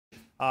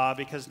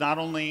because not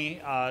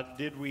only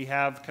did we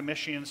have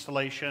commission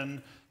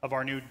installation of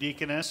our new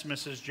deaconess,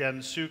 Mrs. Jen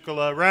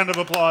Sukala. Round of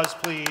applause,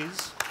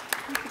 please,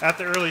 at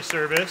the early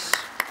service.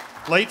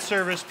 Late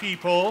service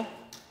people,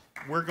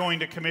 we're going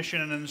to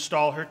commission and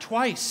install her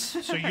twice,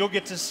 so you'll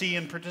get to see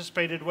and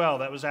participate as well.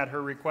 That was at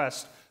her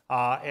request.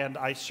 And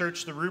I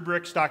searched the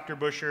rubrics, Dr.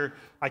 Busher.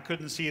 I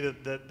couldn't see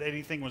that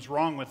anything was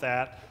wrong with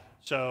that.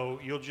 So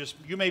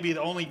you may be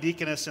the only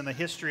deaconess in the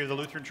history of the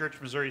Lutheran Church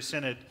Missouri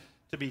Synod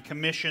to be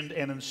commissioned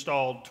and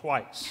installed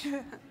twice.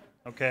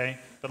 Okay?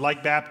 But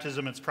like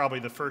baptism, it's probably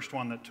the first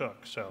one that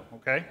took. So,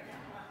 okay?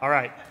 All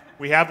right.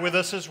 We have with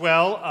us as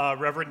well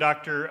Reverend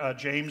Dr.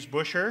 James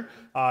Busher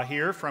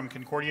here from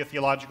Concordia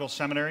Theological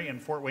Seminary in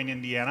Fort Wayne,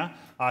 Indiana.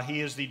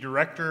 He is the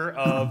director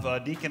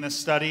of Deaconess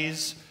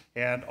Studies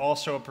and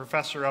also a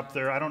professor up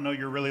there. I don't know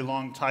your really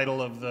long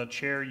title of the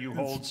chair you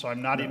hold, so I'm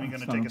not even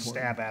going to take a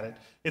stab at it.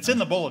 It's in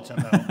the bulletin,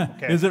 though.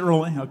 Okay. Is it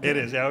really? Okay. It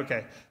is, yeah,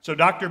 okay. So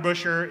Dr.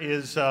 Busher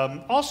is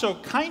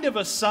also kind of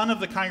a son of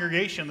the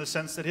congregation in the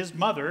sense that his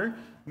mother,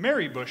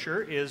 Mary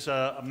Busher, is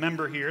a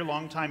member here,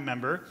 longtime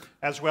member,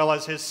 as well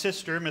as his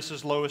sister,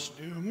 Mrs. Lois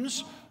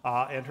Dooms,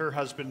 and her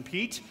husband,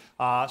 Pete.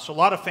 So a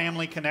lot of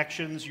family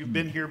connections. You've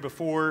been here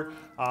before,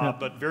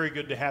 but very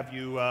good to have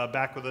you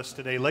back with us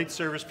today. Late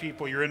service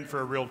people, you're in for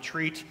a real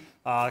treat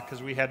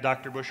because we had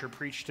Dr. Busher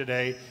preach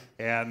today,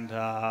 and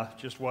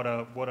just what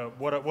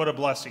a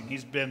blessing.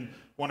 He's been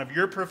one of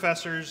your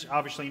professors,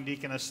 obviously in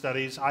Deaconess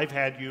Studies. I've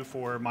had you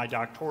for my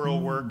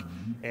doctoral work,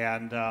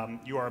 and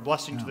you are a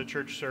blessing to the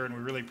church, sir, and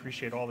we really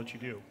appreciate all that you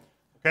do.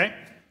 Okay?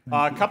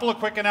 A couple of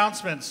quick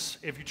announcements.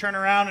 If you turn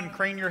around and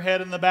crane your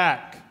head in the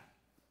back,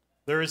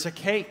 there is a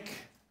cake,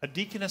 a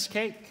deaconess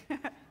cake.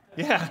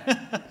 Yeah,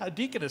 a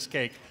deaconess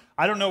cake.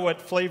 I don't know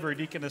what flavor a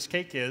deaconess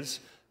cake is.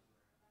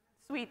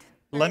 Sweet.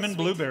 Lemon Sweet.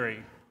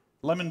 blueberry.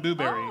 Lemon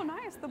blueberry. Oh,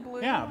 nice, the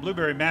blue. Yeah,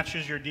 blueberry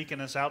matches your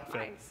deaconess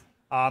outfit.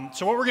 Nice.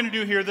 So what we're going to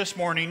do here this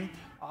morning,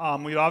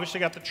 we've obviously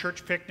got the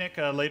church picnic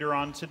later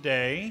on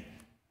today.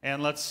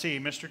 And let's see,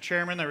 Mr.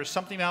 Chairman, there was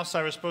something else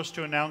I was supposed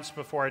to announce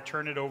before I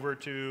turn it over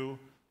to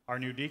our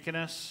new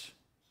deaconess.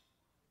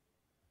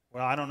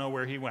 Well, I don't know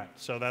where he went,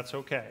 so that's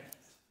okay.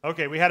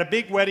 Okay, we had a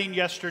big wedding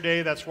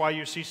yesterday. That's why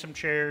you see some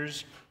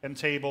chairs and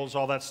tables.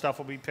 All that stuff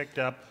will be picked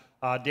up.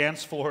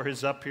 Dance floor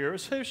is up here.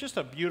 It was just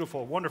a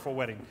beautiful, wonderful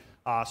wedding.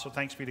 So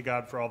thanks be to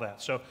God for all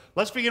that. So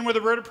let's begin with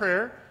a word of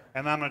prayer,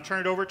 and I'm going to turn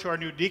it over to our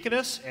new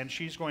deaconess, and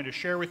she's going to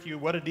share with you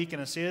what a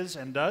deaconess is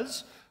and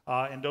does.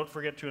 And don't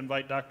forget to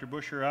invite Dr.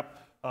 Busher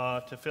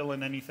up to fill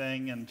in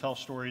anything and tell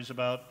stories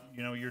about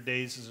your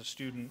days as a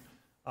student.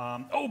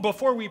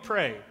 Before we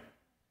pray,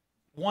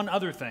 one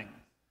other thing.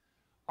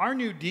 Our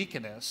new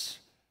deaconess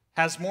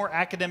has more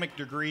academic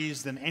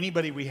degrees than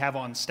anybody we have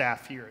on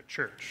staff here at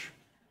church.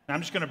 And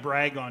I'm just going to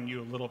brag on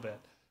you a little bit.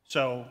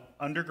 So,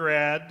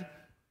 undergrad,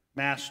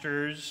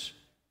 master's,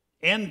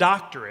 and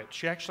doctorate.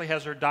 She actually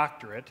has her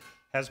doctorate,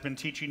 has been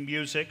teaching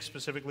music,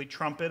 specifically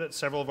trumpet, at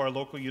several of our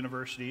local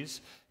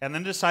universities, and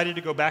then decided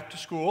to go back to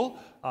school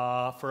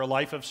for a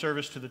life of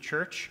service to the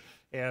church,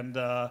 and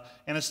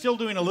is still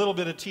doing a little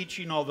bit of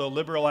teaching, although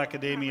liberal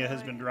academia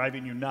has been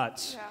driving you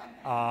nuts.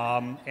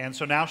 Yeah. And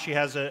so now she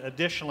has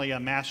additionally a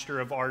Master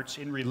of Arts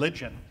in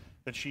Religion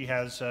that she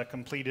has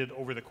completed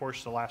over the course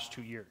of the last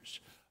 2 years.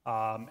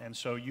 And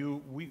so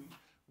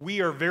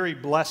we are very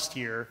blessed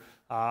here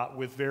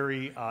with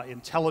very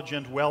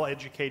intelligent,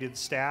 well-educated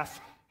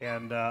staff,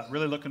 and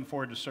really looking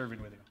forward to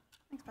serving with you.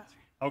 Thanks, Pastor.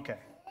 Okay.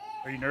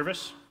 Are you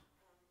nervous?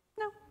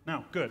 No.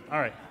 No, good. All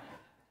right.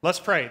 Let's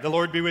pray. The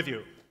Lord be with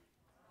you.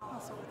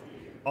 Also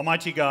with you.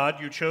 Almighty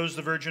God, you chose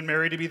the Virgin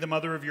Mary to be the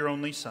mother of your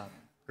only Son.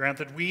 Grant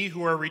that we,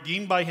 who are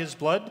redeemed by his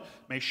blood,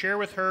 may share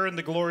with her in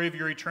the glory of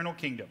your eternal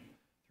kingdom.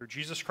 Through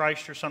Jesus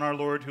Christ, your Son, our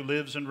Lord, who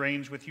lives and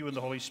reigns with you in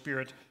the Holy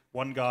Spirit,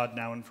 one God,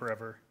 now and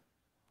forever.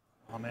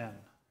 Amen.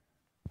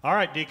 All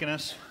right,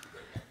 deaconess.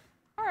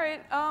 All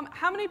right.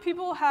 How many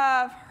people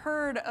have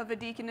heard of a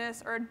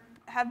deaconess or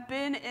have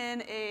been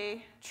in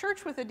a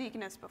church with a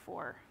deaconess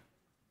before?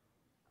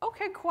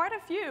 Okay, quite a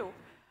few.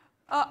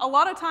 A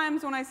lot of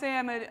times when I say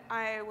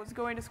I was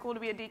going to school to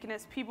be a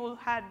deaconess, people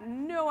had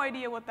no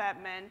idea what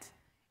that meant.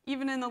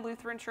 Even in the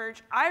Lutheran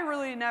Church, I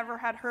really never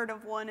had heard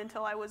of one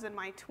until I was in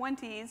my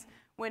 20s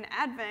when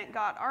Advent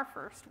got our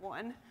first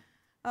one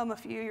a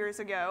few years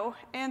ago.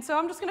 And so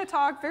I'm just going to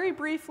talk very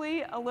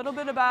briefly a little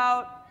bit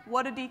about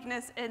what a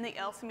deaconess in the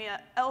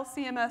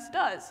LCMS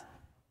does.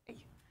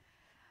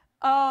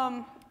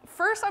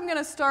 First, I'm going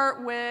to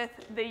start with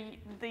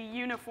the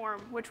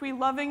uniform, which we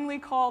lovingly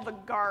call the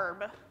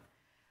garb.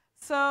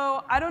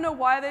 So I don't know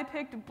why they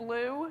picked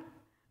blue.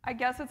 I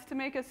guess it's to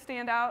make us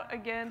stand out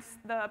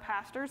against the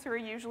pastors who are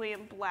usually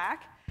in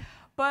black.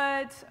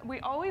 But we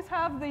always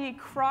have the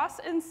cross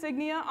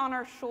insignia on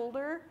our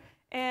shoulder.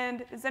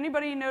 And does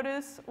anybody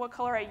notice what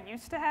color I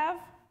used to have?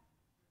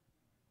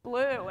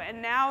 Blue.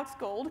 And now it's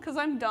gold because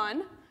I'm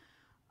done.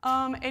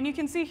 And you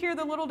can see here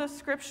the little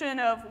description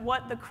of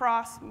what the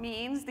cross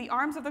means. The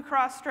arms of the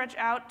cross stretch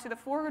out to the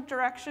four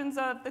directions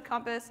of the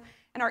compass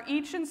and are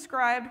each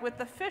inscribed with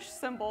the fish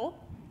symbol,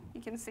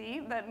 you can see,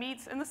 that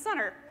meets in the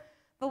center.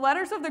 The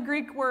letters of the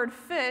Greek word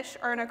fish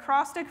are an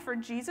acrostic for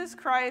Jesus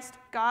Christ,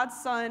 God's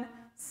Son,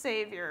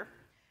 Savior.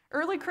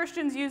 Early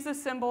Christians used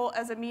this symbol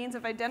as a means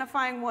of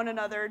identifying one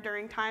another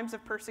during times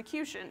of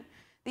persecution.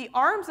 The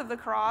arms of the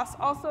cross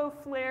also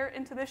flare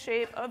into the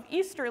shape of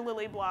Easter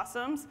lily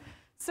blossoms,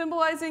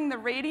 symbolizing the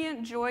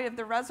radiant joy of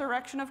the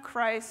resurrection of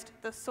Christ,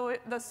 the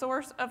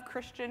source of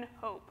Christian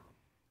hope.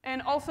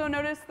 And also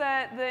notice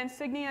that the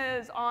insignia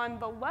is on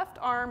the left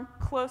arm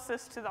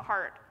closest to the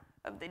heart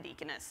of the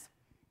deaconess.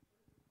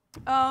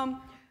 I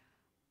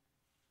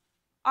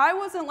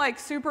wasn't like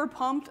super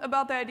pumped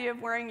about the idea of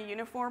wearing a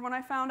uniform when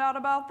I found out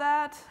about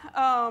that,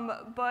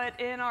 but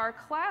in our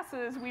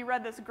classes we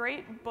read this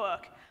great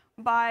book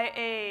by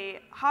a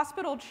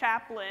hospital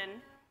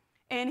chaplain,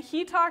 and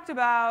he talked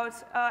about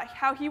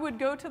how he would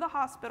go to the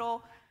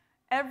hospital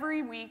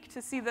every week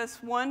to see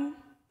this one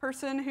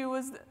person who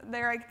was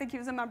there. I think he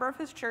was a member of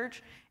his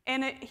church,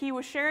 and he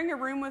was sharing a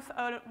room with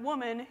a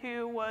woman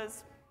who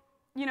was,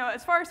 you know,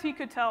 as far as he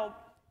could tell,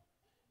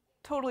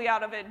 totally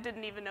out of it,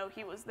 didn't even know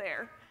he was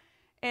there.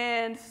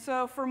 And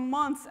so for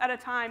months at a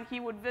time, he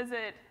would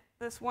visit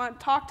this one,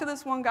 talk to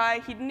this one guy.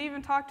 He didn't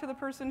even talk to the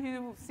person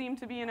who seemed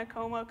to be in a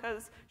coma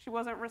because she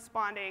wasn't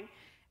responding.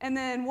 And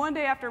then one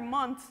day after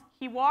months,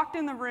 he walked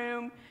in the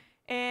room,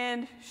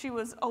 and she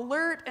was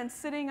alert and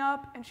sitting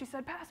up, and she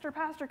said, Pastor,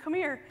 come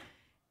here.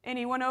 And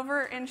he went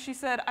over, and she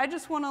said, I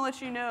just want to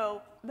let you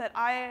know that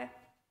I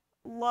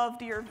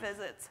loved your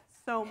visits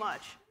so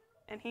much.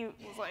 And he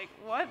was like,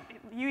 what?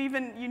 You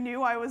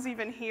knew I was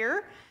even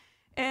here?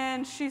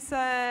 And she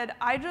said,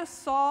 I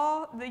just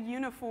saw the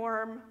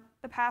uniform,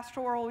 the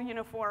pastoral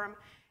uniform,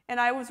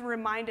 and I was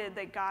reminded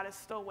that God is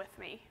still with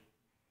me.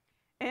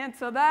 And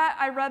so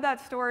I read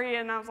that story,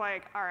 and I was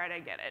like, all right, I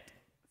get it.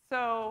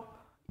 So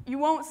you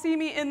won't see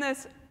me in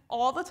this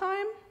all the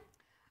time,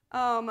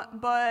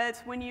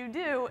 but when you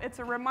do, it's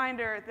a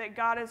reminder that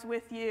God is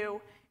with you,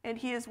 and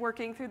he is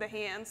working through the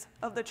hands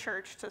of the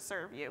church to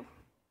serve you.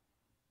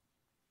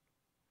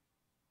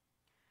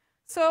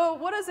 So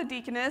what is a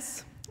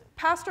deaconess?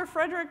 Pastor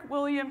Frederick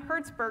William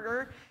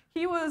Hertzberger,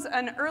 he was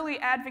an early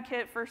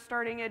advocate for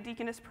starting a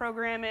deaconess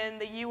program in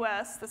the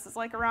U.S. This is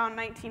like around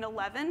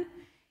 1911.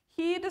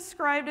 He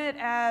described it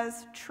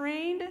as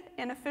trained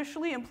and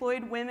officially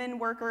employed women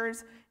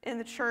workers in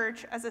the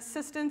church as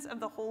assistants of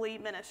the holy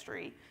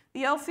ministry.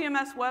 The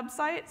LCMS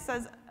website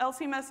says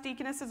LCMS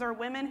deaconesses are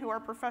women who are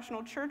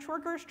professional church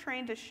workers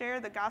trained to share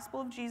the gospel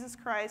of Jesus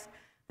Christ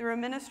through a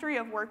ministry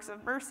of works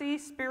of mercy,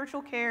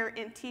 spiritual care,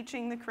 and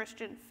teaching the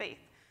Christian faith.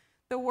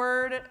 The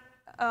word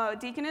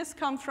deaconess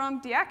comes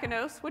from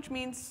diakonos, which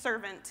means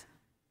servant.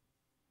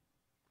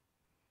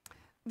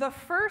 The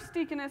first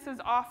deaconess is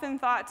often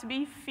thought to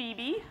be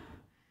Phoebe,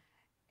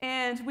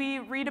 and we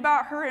read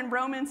about her in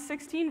Romans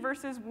 16,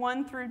 verses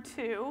 1 through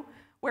 2,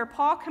 where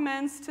Paul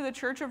commends to the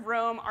church of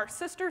Rome, our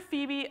sister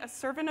Phoebe, a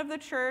servant of the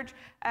church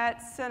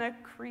at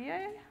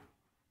Cenchreae,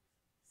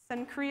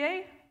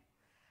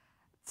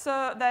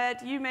 so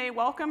that you may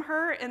welcome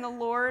her in the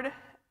Lord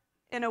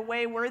in a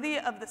way worthy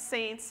of the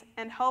saints,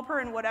 and help her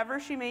in whatever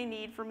she may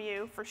need from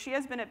you, for she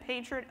has been a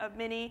patron of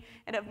many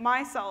and of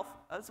myself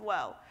as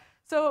well.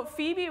 So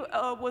Phoebe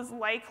was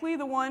likely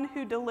the one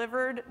who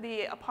delivered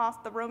the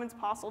Romans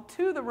apostle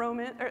to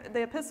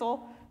the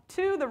epistle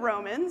to the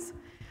Romans.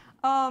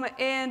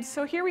 And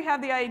so here we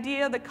have the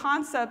idea, the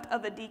concept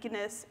of a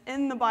deaconess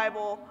in the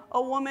Bible,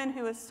 a woman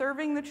who is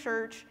serving the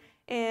church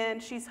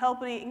and she's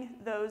helping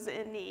those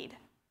in need.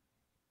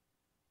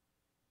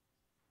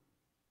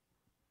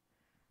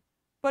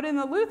 But in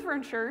the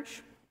Lutheran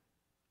Church,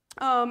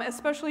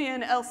 especially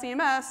in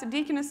LCMS,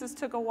 deaconesses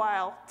took a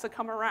while to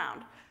come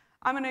around.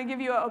 I'm going to give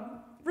you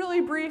a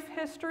really brief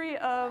history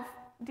of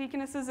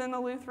deaconesses in the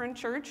Lutheran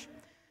Church.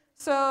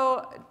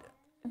 So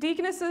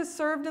deaconesses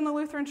served in the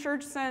Lutheran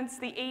Church since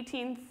the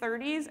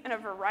 1830s in a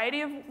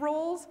variety of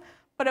roles,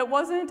 but it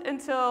wasn't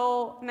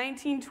until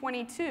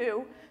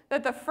 1922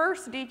 that the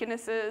first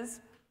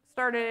deaconesses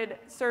started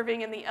serving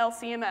in the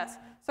LCMS.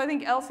 So I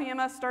think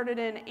LCMS started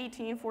in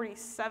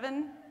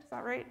 1847. Is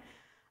that right?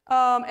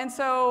 And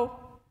so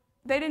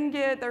they didn't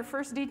get their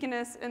first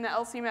deaconess in the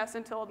LCMS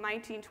until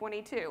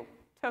 1922.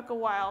 Took a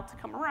while to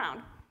come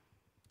around.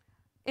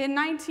 In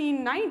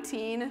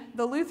 1919,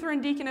 the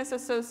Lutheran Deaconess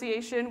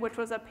Association, which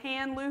was a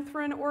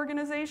pan-Lutheran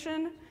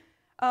organization,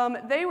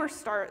 they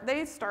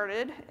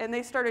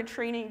started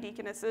training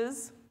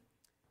deaconesses.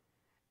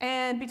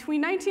 And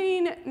between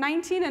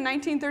 1919 and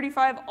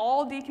 1935,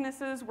 all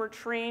deaconesses were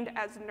trained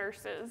as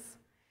nurses.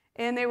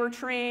 And they were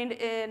trained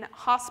in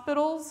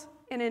hospitals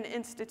and in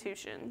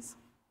institutions.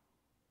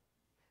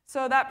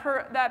 So that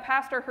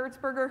Pastor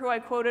Hertzberger, who I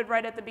quoted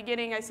right at the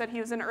beginning, I said he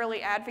was an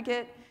early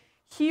advocate.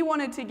 He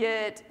wanted to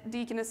get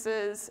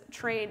deaconesses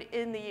trained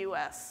in the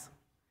U.S.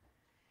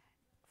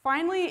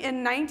 Finally,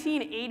 in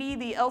 1980,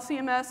 the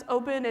LCMS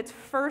opened its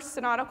first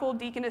synodical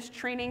deaconess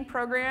training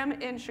program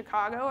in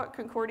Chicago, at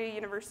Concordia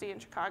University in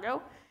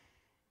Chicago.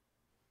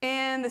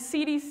 And the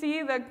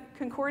CDC, the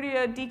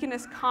Concordia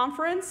Deaconess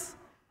Conference,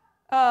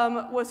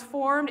 was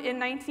formed in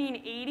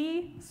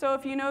 1980. So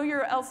if you know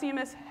your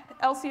LCMS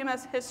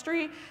LCMS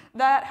history,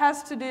 that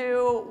has to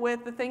do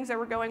with the things that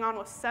were going on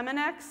with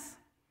Seminex.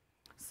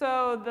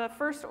 So the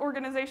first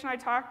organization I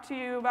talked to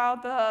you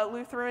about, the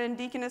Lutheran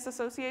Deaconess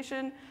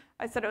Association,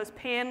 I said it was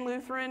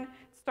Pan-Lutheran,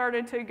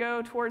 started to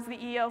go towards the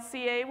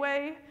ELCA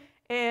way.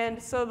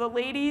 And so the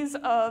ladies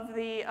of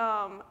the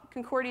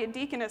Concordia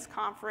Deaconess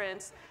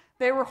Conference,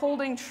 they were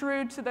holding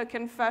true to the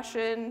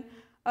confession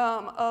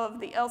of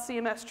the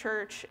LCMS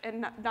church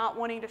and not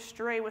wanting to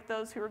stray with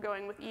those who were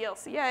going with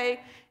ELCA.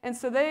 And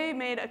so they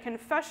made a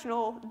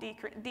confessional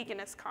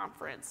deaconess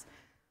conference.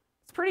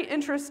 It's pretty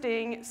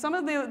interesting. Some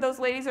of those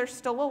ladies are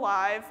still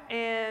alive,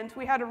 and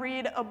we had to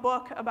read a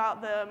book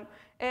about them,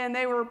 and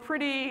they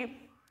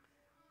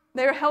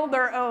held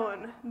their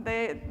own.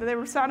 They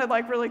sounded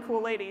like really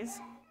cool ladies.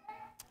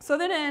 So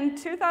then in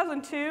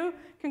 2002,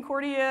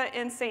 Concordia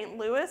in St.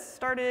 Louis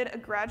started a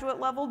graduate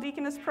level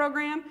deaconess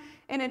program,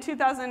 and in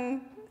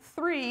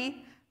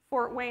 2003,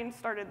 Fort Wayne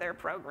started their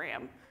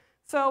program.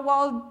 So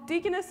while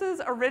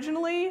deaconesses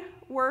originally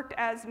worked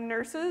as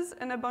nurses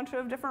in a bunch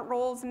of different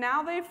roles,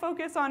 now they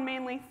focus on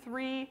mainly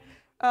three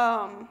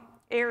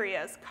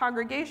areas: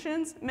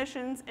 congregations,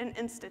 missions, and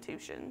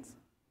institutions.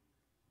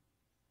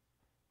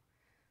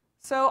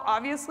 So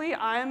obviously,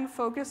 I'm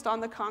focused on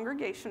the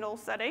congregational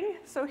setting.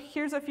 So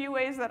here's a few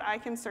ways that I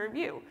can serve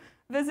you: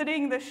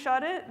 visiting the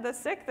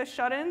sick, the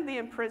shut-in, the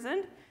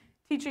imprisoned,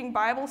 teaching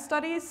Bible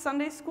studies,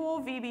 Sunday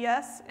school,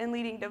 VBS, and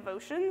leading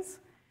devotions,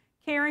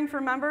 caring for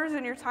members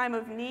in your time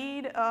of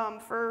need,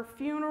 for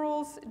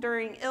funerals,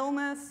 during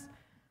illness,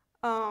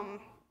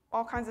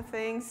 all kinds of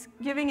things,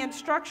 giving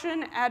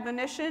instruction,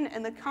 admonition,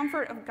 and the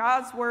comfort of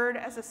God's word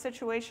as the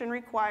situation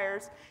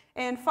requires,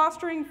 and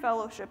fostering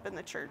fellowship in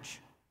the church.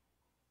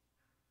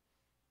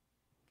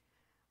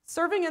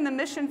 Serving in the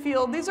mission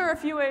field, these are a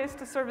few ways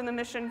to serve in the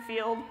mission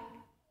field: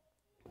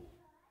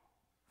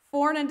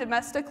 foreign and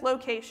domestic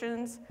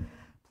locations,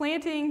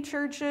 planting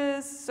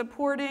churches,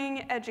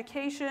 supporting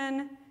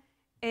education,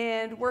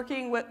 and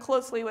working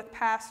closely with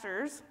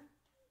pastors.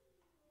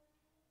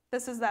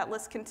 This is that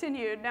list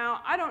continued.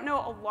 Now, I don't know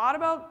a lot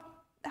about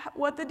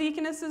what the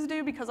deaconesses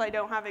do because I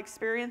don't have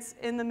experience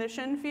in the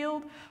mission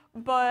field,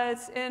 but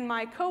in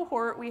my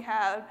cohort, we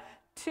have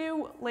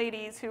 2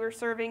 ladies who are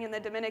serving in the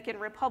Dominican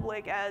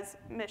Republic as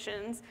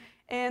missions.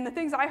 And the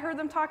things I heard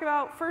them talk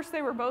about, first,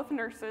 they were both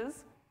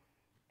nurses,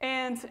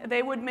 and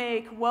they would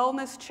make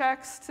wellness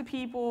checks to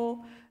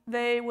people.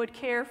 They would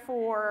care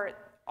for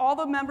all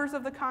the members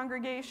of the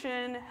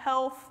congregation,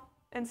 health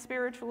and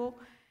spiritual,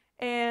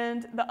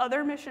 and the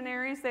other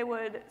missionaries, they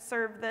would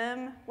serve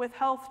them with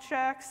health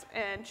checks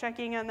and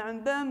checking in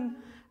on them.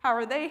 How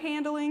are they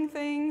handling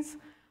things?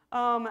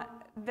 One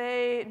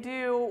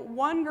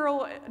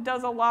girl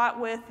does a lot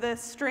with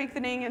this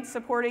strengthening and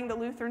supporting the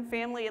Lutheran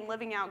family and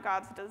living out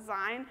God's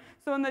design.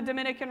 So in the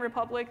Dominican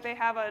Republic, they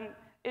have an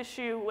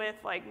issue with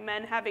like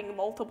men having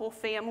multiple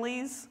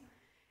families.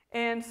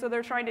 And so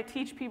they're trying to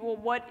teach people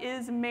what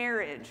is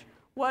marriage,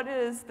 what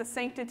is the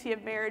sanctity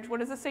of marriage,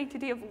 what is the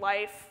sanctity of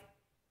life.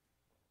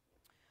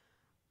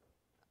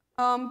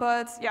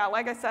 But yeah,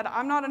 like I said,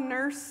 I'm not a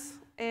nurse,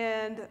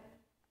 and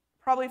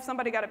probably if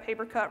somebody got a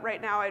paper cut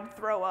right now, I'd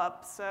throw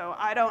up. So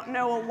I don't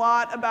know a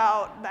lot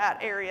about that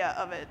area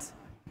of it.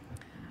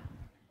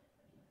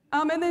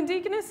 And then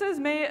deaconesses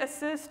may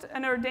assist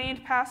an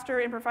ordained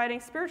pastor in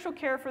providing spiritual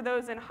care for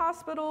those in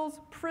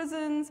hospitals,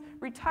 prisons,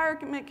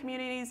 retirement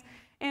communities,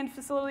 and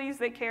facilities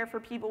that care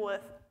for people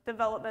with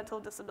developmental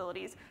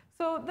disabilities.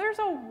 So there's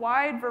a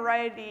wide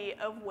variety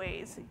of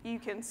ways you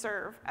can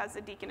serve as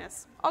a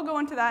deaconess. I'll go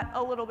into that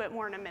a little bit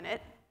more in a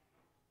minute.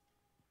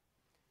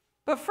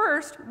 But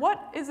first,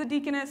 what is a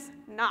deaconess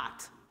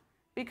not?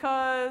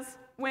 Because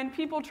when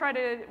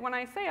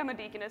I say I'm a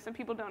deaconess and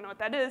people don't know what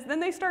that is, then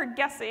they start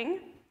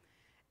guessing,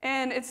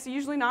 and it's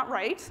usually not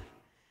right.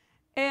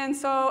 And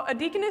so a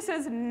deaconess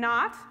is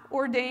not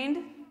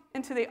ordained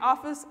into the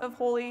office of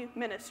holy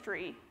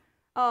ministry.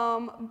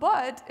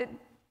 But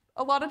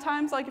a lot of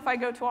times, like if I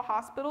go to a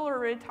hospital or a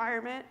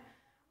retirement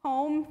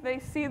home, they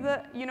see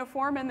the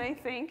uniform and they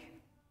think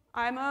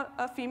I'm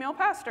a female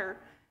pastor.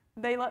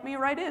 They let me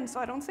right in, so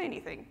I don't say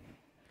anything.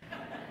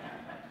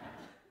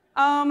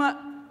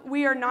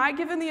 We are not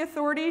given the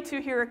authority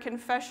to hear a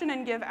confession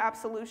and give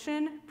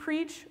absolution,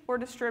 preach, or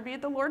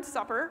distribute the Lord's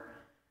Supper.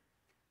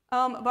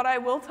 But I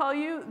will tell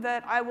you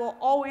that I will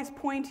always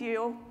point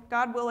you,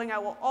 God willing, I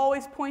will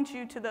always point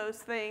you to those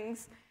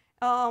things.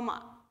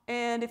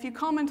 And if you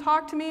come and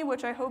talk to me,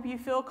 which I hope you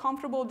feel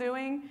comfortable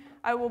doing,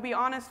 I will be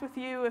honest with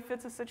you if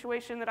it's a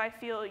situation that I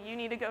feel you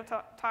need to go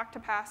talk to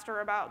pastor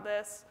about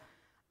this,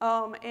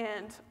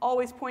 and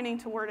always pointing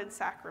to word and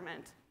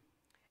sacrament.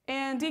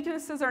 And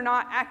deaconesses are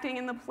not acting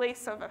in the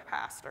place of a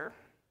pastor.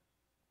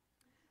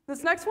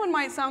 This next one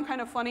might sound kind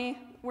of funny.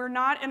 We're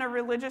not in a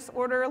religious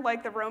order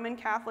like the Roman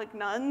Catholic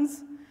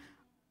nuns,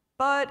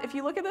 but if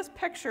you look at this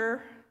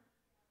picture,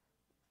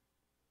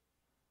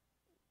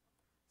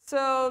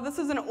 so this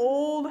is an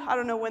old, I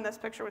don't know when this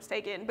picture was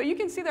taken, but you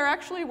can see they're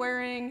actually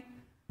wearing,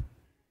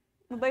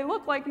 they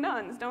look like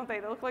nuns, don't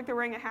they? They look like they're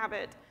wearing a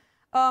habit.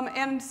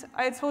 And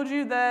I told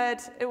you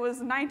that it was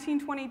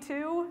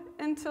 1922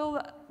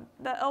 until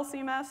the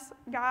LCMS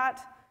got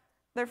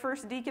their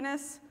first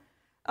deaconess.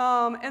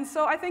 And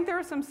so I think there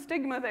was some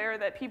stigma there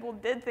that people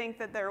did think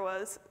that there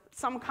was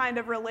some kind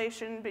of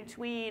relation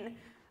between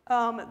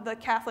the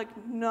Catholic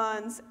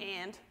nuns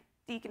and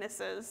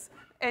deaconesses.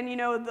 And you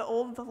know,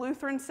 the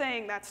Lutheran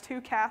saying, that's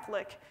too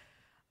Catholic.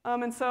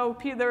 And so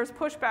there was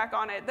pushback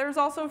on it. There's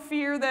also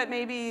fear that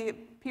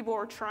maybe people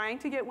were trying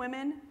to get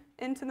women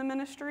into the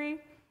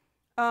ministry.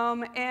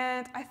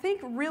 And I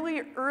think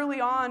really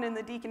early on in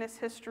the deaconess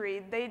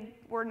history, they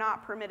were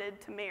not permitted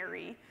to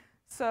marry.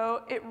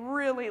 So it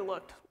really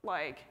looked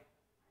like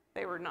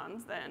they were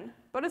nuns then.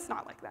 But it's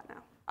not like that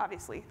now,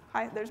 obviously.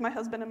 Hi, there's my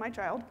husband and my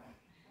child.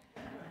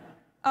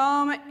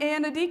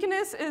 And a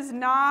deaconess is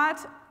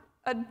not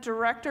a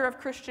director of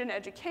Christian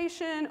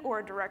education or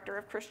a director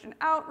of Christian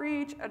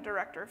outreach, a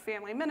director of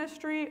family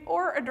ministry,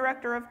 or a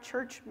director of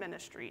church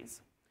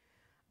ministries.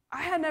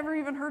 I had never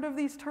even heard of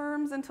these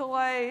terms until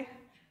I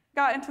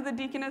got into the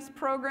deaconess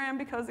program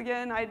because,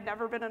 again, I'd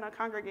never been in a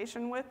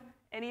congregation with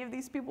any of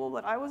these people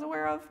that I was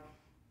aware of.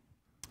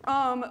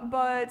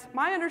 But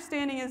my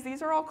understanding is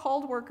these are all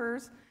called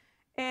workers,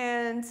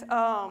 and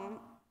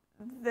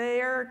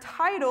their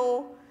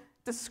title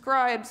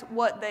describes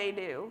what they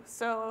do.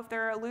 So if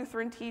they're a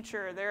Lutheran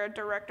teacher, they're a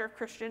director of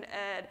Christian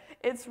ed,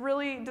 it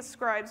really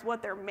describes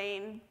what their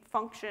main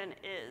function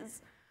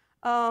is.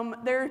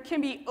 There can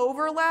be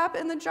overlap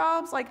in the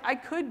jobs. Like, I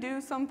could do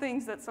some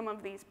things that some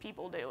of these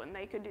people do, and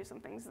they could do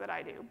some things that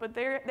I do. But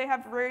they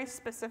have very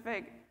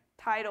specific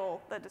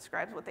title that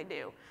describes what they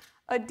do.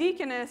 A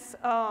deaconess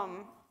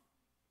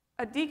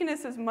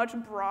is much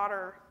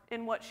broader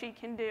in what she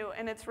can do,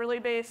 and it's really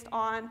based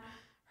on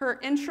her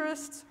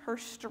interests, her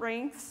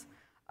strengths.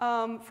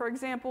 For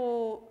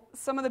example,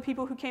 some of the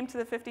people who came to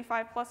the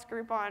 55 plus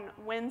group on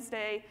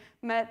Wednesday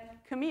met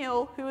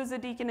Camille, who is a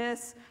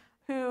deaconess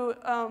who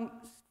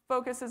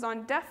focuses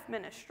on deaf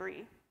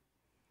ministry.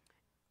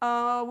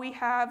 We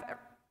have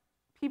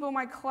people in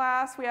my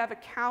class. We have a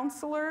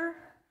counselor.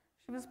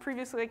 She was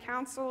previously a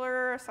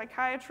counselor, a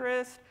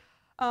psychiatrist.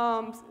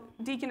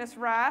 Deaconess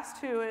Rast,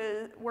 who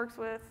works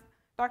with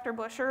Dr.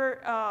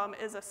 Busher,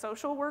 is a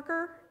social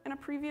worker in a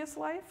previous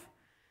life.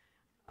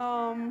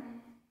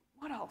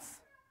 What else?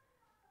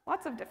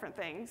 Lots of different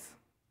things.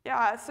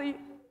 Yeah, so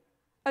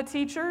a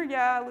teacher,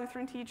 yeah, a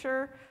Lutheran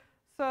teacher.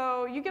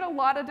 So you get a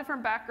lot of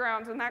different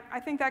backgrounds, and I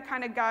think that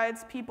kind of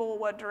guides people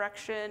what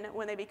direction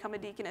when they become a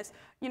deaconess.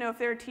 You know, if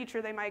they're a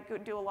teacher, they might go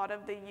do a lot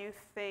of the youth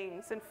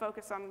things and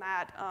focus on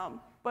that.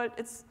 But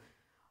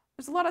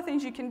there's a lot of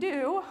things you can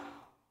do.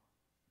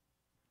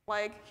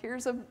 Like,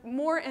 here's a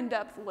more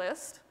in-depth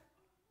list.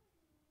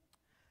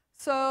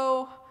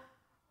 So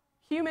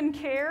human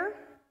care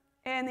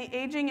and the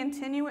aging and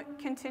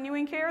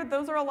continuing care,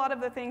 those are a lot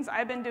of the things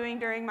I've been doing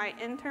during my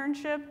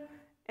internship,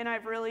 and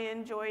I've really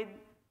enjoyed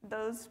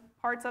those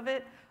parts of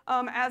it.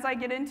 As I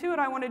get into it,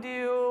 I want to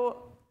do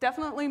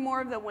definitely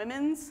more of the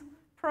women's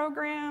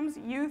programs,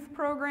 youth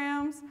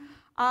programs.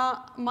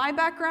 My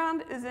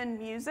background is in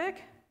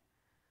music,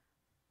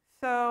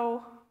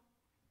 so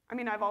I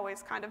mean, I've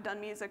always kind of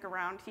done music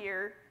around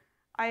here.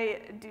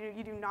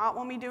 You do not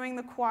want me doing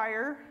the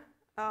choir.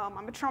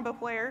 I'm a trumpet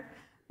player,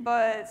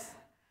 but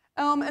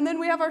and then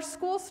we have our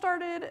school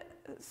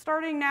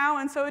starting now,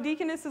 and so a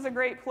deaconess is a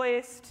great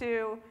place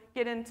to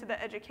get into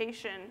the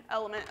education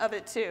element of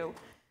it too.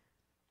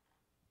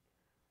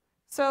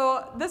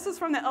 So this is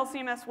from the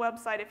LCMS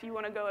website if you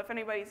want to go, if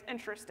anybody's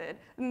interested.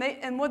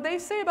 And what they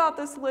say about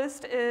this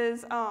list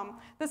is,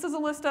 this is a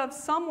list of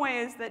some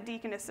ways that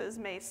deaconesses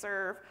may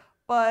serve,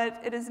 but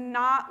it is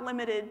not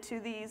limited to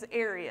these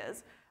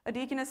areas. A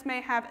deaconess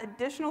may have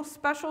additional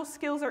special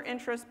skills or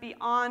interests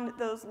beyond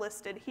those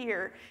listed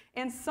here,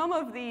 and some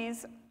of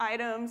these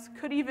items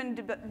could even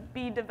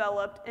be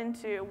developed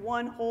into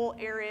one whole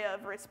area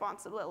of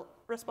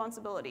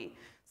responsibility.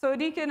 So a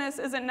deaconess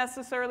isn't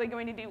necessarily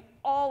going to do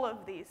all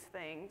of these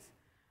things.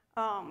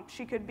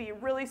 She could be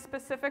really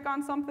specific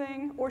on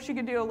something, or she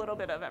could do a little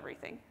bit of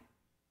everything.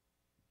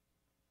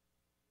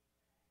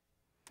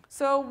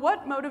 So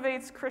what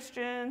motivates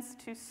Christians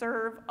to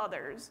serve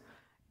others?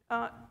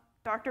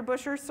 Dr.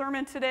 Busher's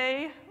sermon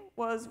today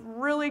was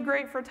really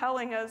great for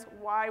telling us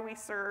why we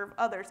serve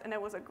others, and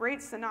it was a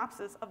great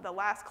synopsis of the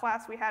last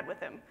class we had with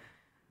him.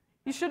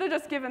 You should have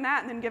just given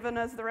that and then given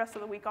us the rest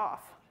of the week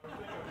off.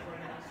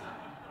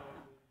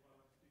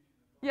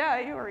 Yeah,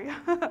 you were.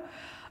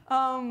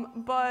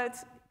 But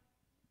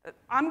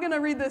I'm going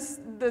to read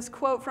this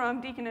quote from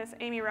Deaconess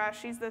Amy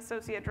Rash. She's the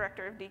Associate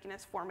Director of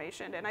Deaconess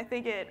Formation, and I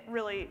think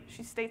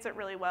she states it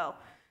really well.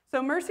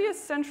 So mercy is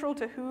central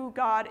to who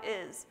God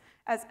is,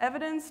 as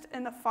evidenced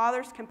in the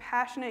Father's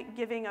compassionate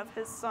giving of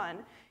his Son,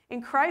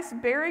 in Christ's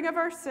bearing of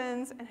our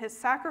sins and his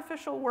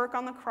sacrificial work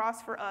on the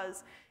cross for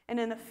us, and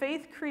in the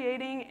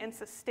faith-creating and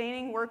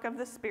sustaining work of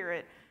the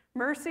Spirit.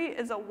 Mercy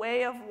is a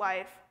way of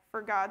life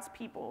for God's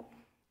people.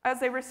 As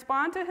they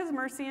respond to his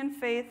mercy in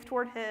faith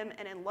toward him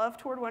and in love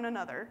toward one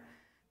another,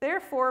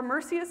 Therefore,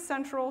 mercy is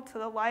central to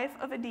the life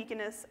of a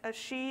deaconess as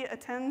she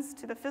attends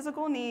to the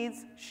physical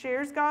needs,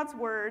 shares God's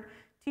word,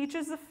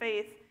 teaches the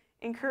faith,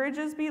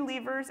 encourages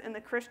believers in the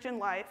Christian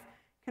life,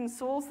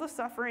 consoles the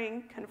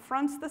suffering,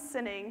 confronts the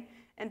sinning,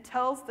 and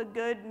tells the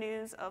good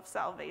news of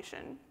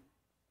salvation.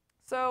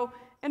 So,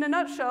 in a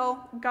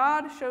nutshell,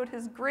 God showed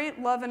his great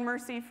love and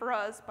mercy for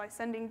us by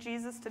sending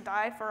Jesus to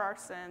die for our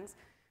sins.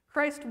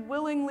 Christ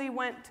willingly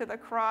went to the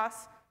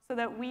cross so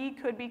that we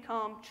could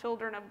become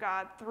children of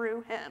God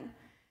through him.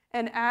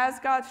 And as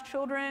God's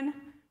children,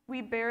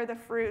 we bear the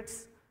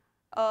fruits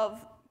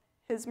of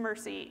his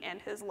mercy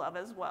and his love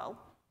as well.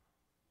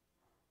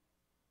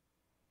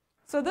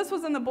 So this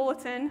was in the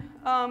bulletin.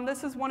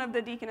 This is one of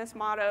the deaconess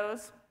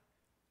mottos.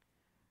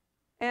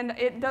 And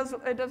it does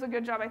a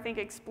good job, I think,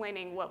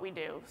 explaining what we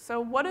do.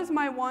 So what is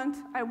my want?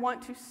 I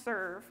want to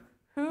serve.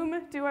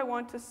 Whom do I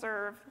want to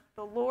serve?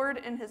 The Lord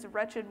and his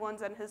wretched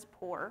ones and his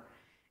poor.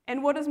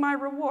 And what is my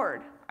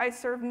reward? I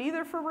serve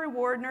neither for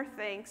reward nor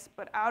thanks,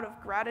 but out of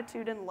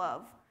gratitude and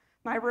love.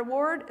 My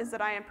reward is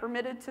that I am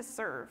permitted to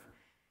serve.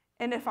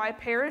 And if I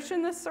perish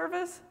in this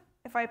service,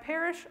 if I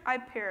perish, I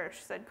perish,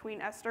 said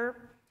Queen Esther.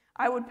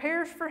 I would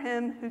perish for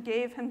him who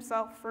gave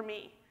himself for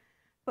me,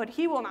 but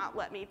he will not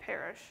let me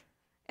perish.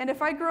 And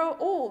if I grow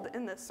old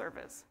in this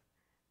service,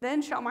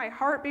 then shall my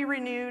heart be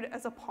renewed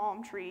as a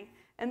palm tree,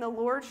 and the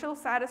Lord shall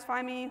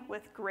satisfy me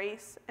with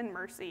grace and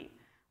mercy.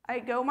 I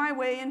go my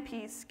way in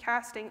peace,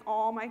 casting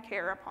all my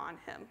care upon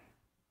him.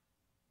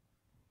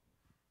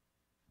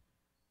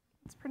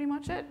 That's pretty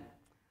much it.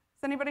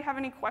 Does anybody have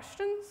any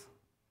questions?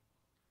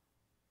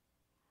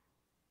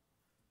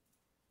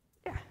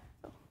 Yeah.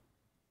 Could you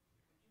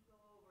go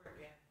over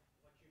again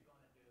what you're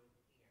going to do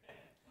here?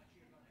 What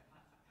you're going to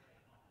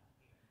concentrate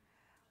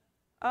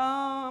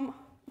on here?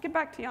 Get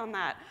back to you on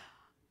that.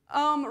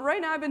 Right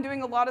now I've been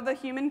doing a lot of the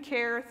human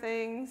care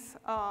things,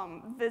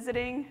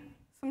 visiting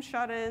some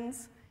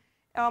shut-ins.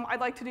 I'd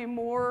like to do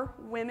more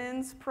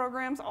women's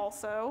programs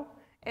also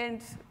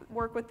and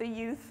work with the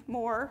youth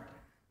more.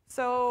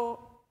 So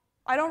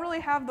I don't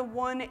really have the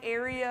one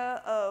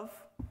area of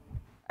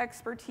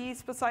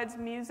expertise besides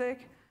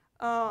music.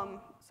 So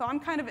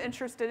I'm kind of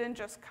interested in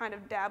just kind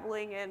of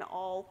dabbling in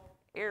all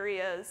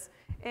areas.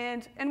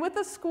 And with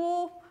the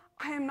school,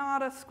 I am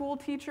not a school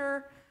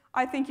teacher.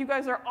 I think you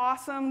guys are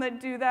awesome that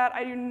do that.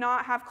 I do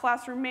not have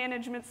classroom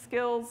management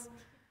skills.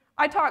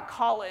 I taught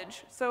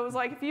college, so it was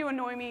like, if you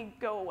annoy me,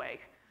 go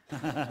away.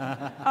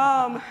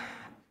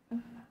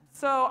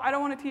 So I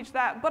don't want to teach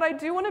that, but I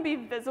do want to be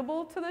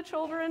visible to the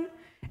children,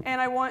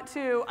 and I want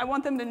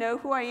them to know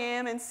who I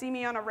am and see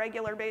me on a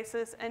regular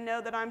basis and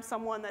know that I'm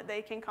someone that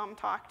they can come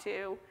talk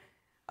to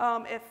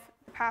if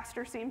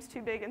pastor seems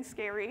too big and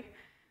scary,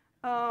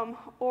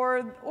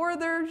 or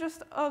they're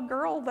just a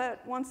girl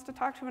that wants to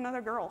talk to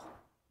another girl,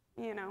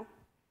 you know.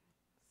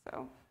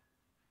 So,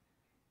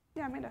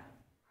 yeah, Amanda.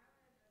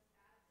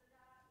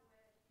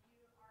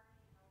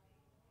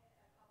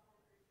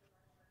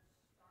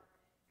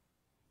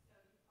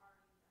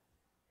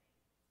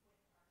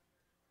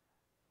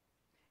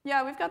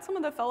 Yeah, we've got some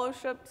of the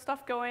fellowship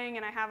stuff going,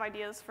 and I have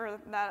ideas for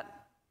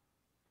that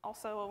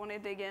also. I want to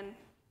dig in.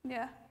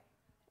 Yeah.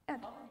 Ed.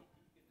 How many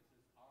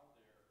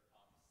deaconesses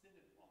are there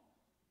synod women?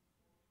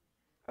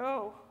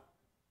 Oh.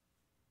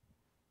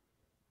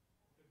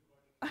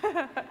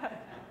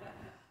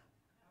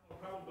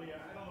 Probably, I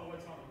don't know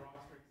what's on the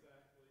roster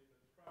exactly, but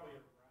it's probably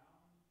around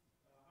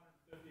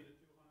 150 to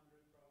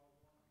 200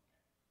 probably.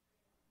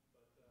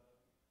 But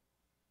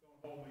don't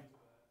hold me to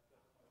that.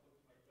 That's my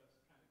best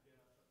kind of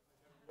guess.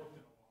 I haven't looked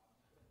in a while.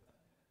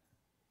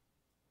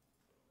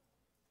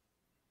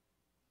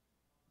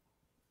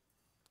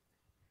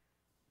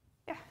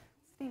 Yeah,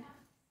 Steve.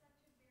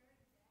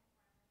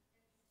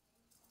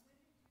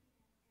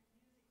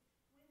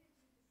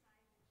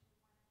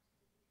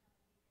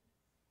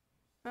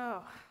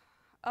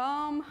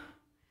 Oh.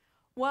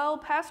 Well,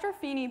 Pastor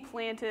Feeney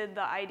planted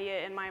the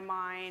idea in my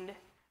mind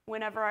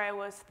whenever I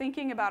was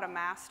thinking about a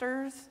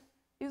master's.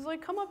 He was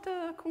like, come up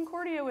to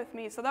Concordia with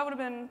me. So that would have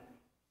been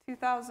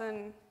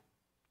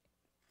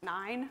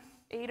 2009,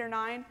 8 or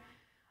 9.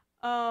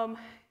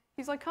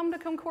 He's like, come to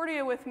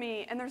Concordia with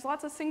me, and there's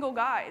lots of single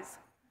guys.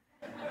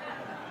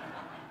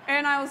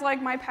 And I was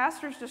like, my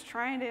pastor's just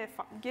trying to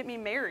get me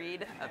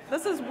married.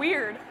 This is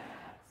weird.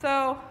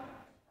 So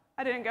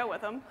I didn't go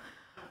with him.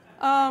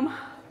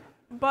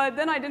 But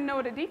then I didn't know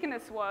what a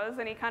deaconess was,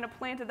 and he kind of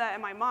planted that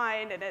in my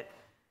mind, and it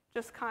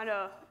just kind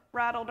of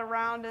rattled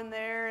around in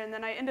there. And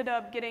then I ended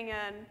up getting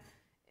a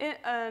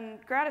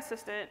grad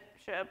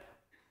assistantship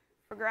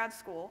for grad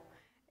school,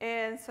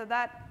 and so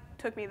that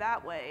took me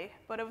that way.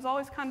 But it was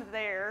always kind of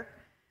there.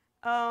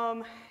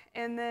 And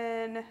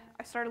then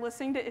I started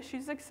listening to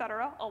Issues,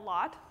 Etc. a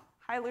lot.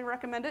 Highly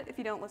recommend it if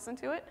you don't listen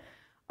to it.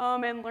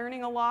 And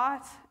learning a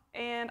lot.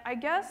 And I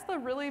guess the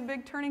really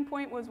big turning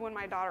point was when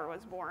my daughter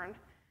was born.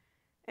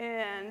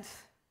 And,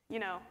 you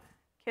know,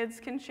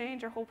 kids can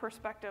change your whole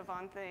perspective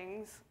on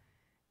things.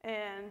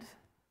 And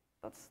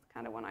that's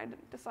kind of when I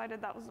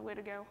decided that was the way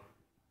to go.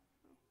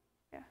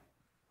 Yeah.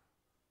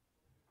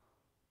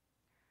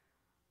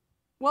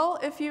 Well,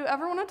 if you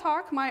ever want to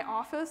talk, my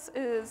office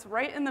is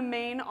right in the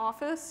main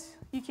office.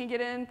 You can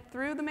get in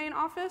through the main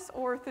office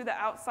or through the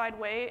outside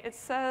way. It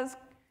says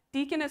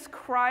Deaconess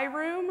Cry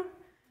Room.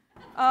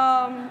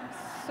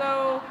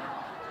 So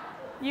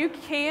you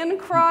can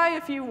cry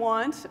if you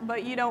want,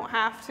 but you don't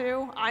have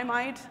to. I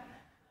might.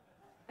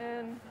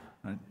 And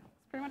that's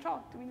pretty much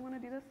all. Do we want to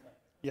do this?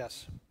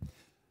 Yes.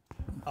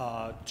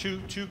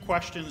 Two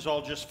questions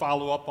I'll just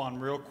follow up on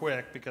real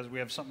quick because we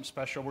have something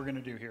special we're going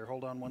to do here.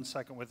 Hold on one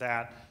second with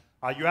that.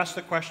 You asked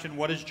the question,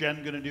 what is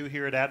Jen going to do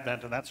here at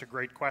Advent? And that's a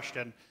great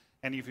question.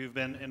 And if you've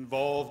been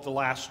involved the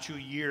last 2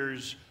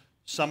 years,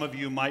 some of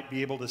you might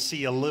be able to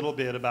see a little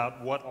bit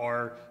about what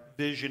our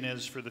vision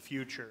is for the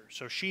future.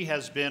 So she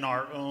has been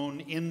our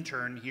own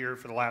intern here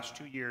for the last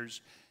 2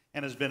 years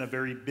and has been a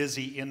very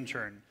busy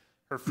intern.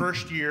 Her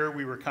first year,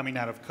 we were coming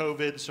out of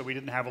COVID, so we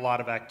didn't have a lot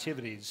of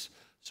activities.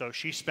 So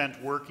she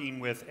spent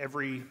working with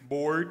every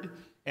board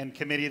and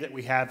committee that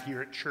we have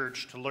here at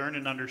church to learn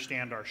and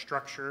understand our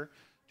structure,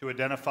 to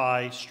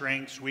identify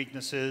strengths,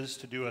 weaknesses,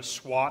 to do a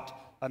SWOT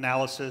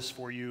analysis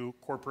for you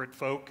corporate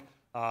folk,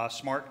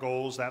 SMART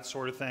goals, that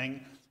sort of thing.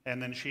 And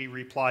then she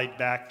replied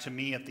back to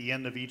me at the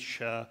end of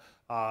each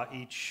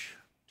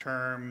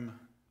term,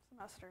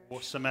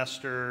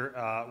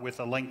 semester with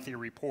a lengthy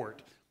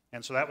report.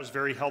 And so that was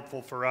very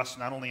helpful for us,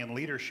 not only in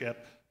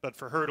leadership, but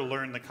for her to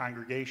learn the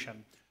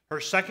congregation. Her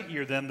second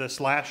year then, this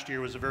last year,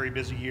 was a very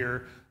busy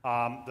year.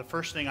 The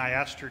first thing I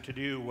asked her to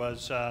do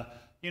was,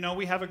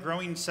 we have a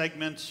growing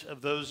segment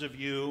of those of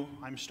you,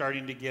 I'm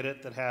starting to get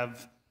it, that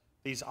have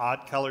these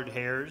odd-colored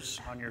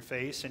hairs on your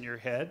face and your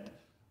head.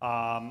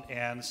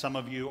 And some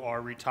of you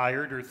are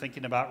retired or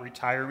thinking about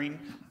retiring.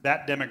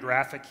 That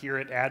demographic here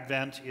at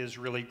Advent is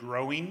really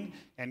growing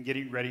and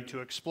getting ready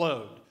to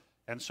explode.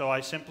 And so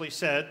I simply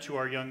said to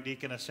our young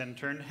deaconess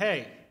intern,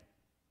 hey,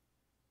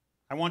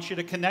 I want you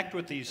to connect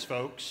with these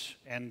folks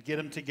and get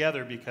them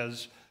together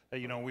because,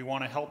 we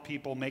want to help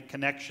people make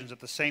connections. At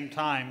the same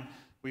time,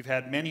 we've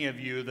had many of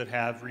you that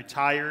have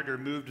retired or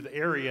moved to the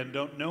area and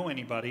don't know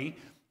anybody,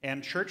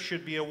 and church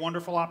should be a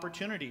wonderful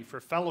opportunity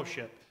for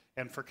fellowship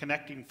and for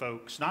connecting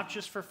folks, not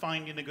just for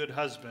finding a good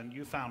husband,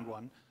 you found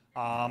one,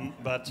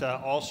 but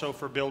also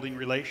for building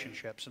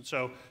relationships. And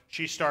so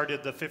she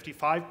started the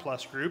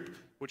 55-plus group,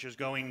 which is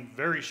going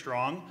very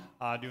strong,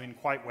 doing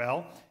quite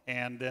well.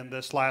 And then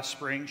this last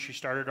spring, she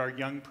started our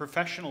young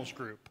professionals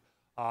group,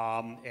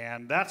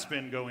 and that's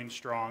been going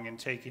strong and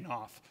taking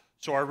off.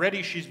 So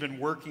already she's been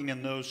working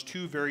in those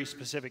two very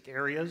specific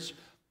areas.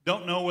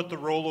 Don't know what the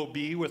role will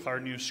be with our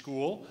new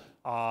school.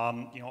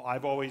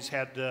 I've always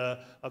had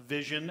a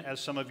vision, as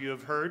some of you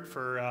have heard,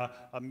 for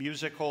a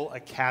musical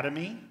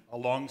academy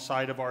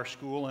alongside of our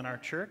school and our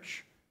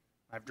church.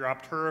 I've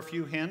dropped her a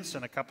few hints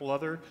and a couple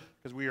other,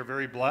 because we are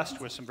very blessed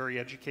with some very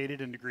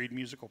educated and degreed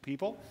musical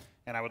people.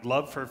 And I would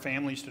love for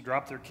families to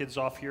drop their kids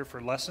off here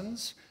for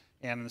lessons.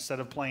 And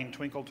instead of playing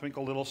Twinkle,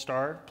 Twinkle, Little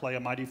Star, play A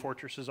Mighty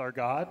Fortress Is Our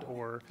God,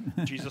 or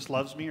Jesus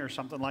Loves Me, or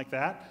something like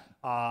that.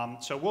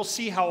 So we'll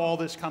see how all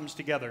this comes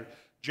together.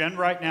 Jen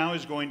right now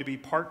is going to be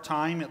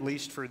part-time, at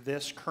least for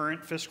this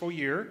current fiscal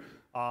year.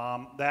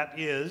 That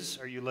is,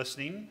 are you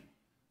listening?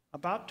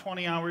 About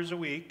 20 hours a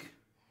week.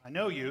 I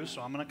know you,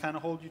 so I'm going to kind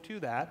of hold you to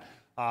that.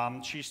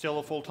 She's still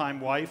a full-time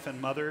wife and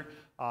mother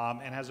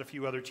and has a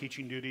few other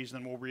teaching duties,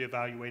 and then we'll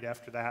reevaluate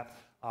after that.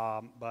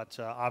 But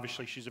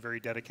obviously, she's a very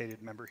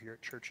dedicated member here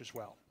at church as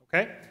well.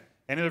 Okay?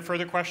 Any other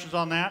further questions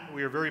on that?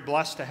 We are very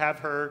blessed to have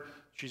her.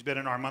 She's been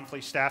in our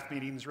monthly staff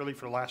meetings really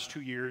for the last 2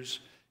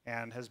 years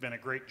and has been a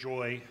great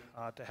joy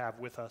to have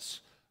with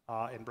us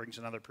and brings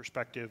another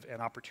perspective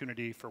and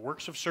opportunity for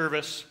works of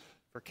service,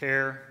 for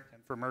care,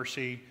 and for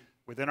mercy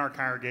within our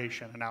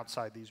congregation and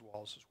outside these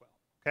walls as well.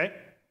 Okay?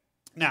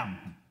 Now,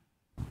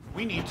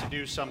 we need to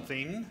do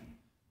something.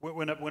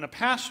 When a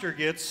pastor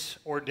gets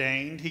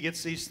ordained, he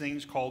gets these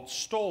things called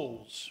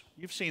stoles.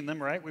 You've seen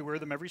them, right? We wear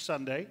them every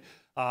Sunday.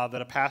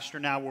 That a pastor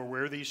now will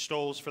wear these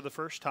stoles for the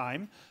first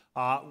time.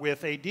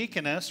 With a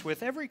deaconess,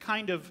 with every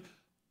kind of,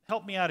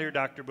 help me out here,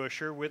 Dr.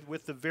 Busher,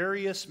 with the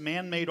various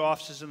man-made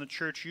offices in the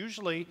church,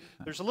 usually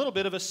there's a little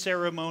bit of a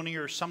ceremony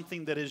or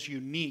something that is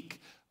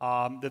unique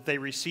that they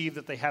receive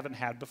that they haven't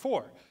had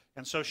before.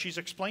 And so she's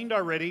explained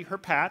already her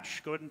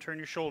patch. Go ahead and turn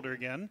your shoulder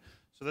again.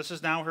 So this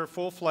is now her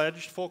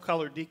full-fledged,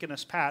 full-colored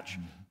deaconess patch.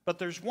 But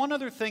there's one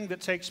other thing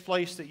that takes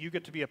place that you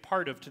get to be a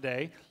part of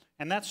today,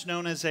 and that's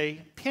known as a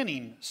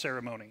pinning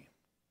ceremony.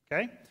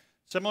 Okay?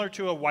 Similar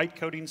to a white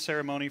coating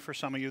ceremony for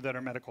some of you that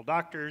are medical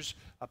doctors,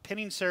 a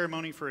pinning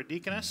ceremony for a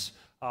deaconess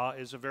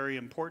is a very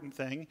important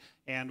thing.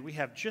 And we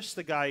have just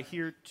the guy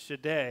here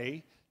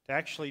today to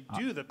actually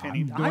do the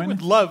pinning. I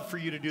would love for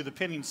you to do the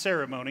pinning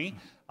ceremony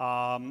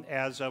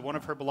as one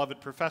of her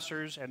beloved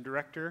professors and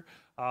director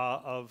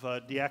of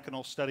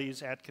diaconal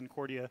studies at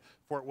Concordia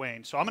Fort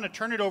Wayne. So I'm going to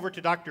turn it over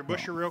to Dr.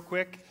 Busher real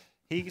quick.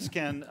 He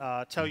can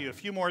tell you a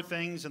few more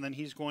things, and then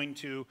he's going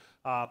to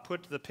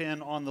put the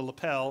pin on the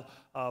lapel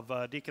of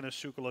Deaconess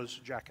Sukula's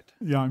jacket.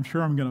 Yeah, I'm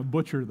sure I'm going to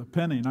butcher the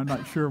pinning. I'm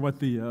not sure what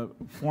the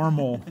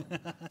formal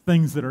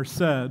things that are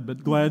said,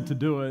 but glad to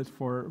do it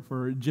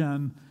for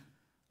Jen.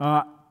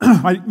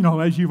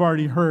 As you've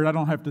already heard, I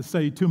don't have to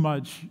say too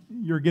much.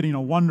 You're getting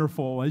a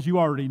wonderful, as you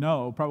already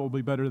know,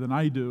 probably better than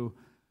I do,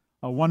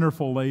 a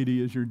wonderful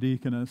lady as your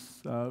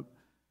deaconess.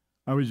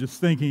 I was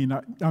just thinking,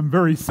 I'm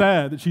very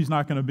sad that she's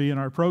not going to be in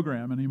our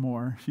program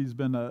anymore. She's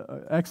been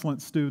an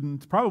excellent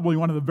student, probably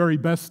one of the very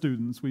best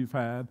students we've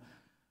had.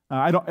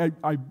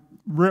 I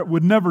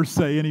would never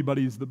say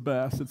anybody's the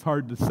best. It's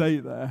hard to say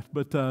that,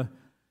 but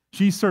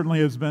she certainly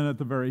has been at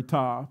the very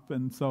top,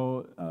 and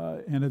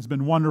it's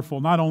been wonderful.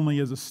 Not only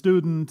as a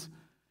student,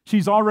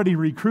 she's already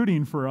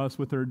recruiting for us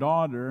with her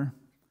daughter.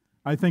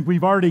 I think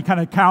we've already kind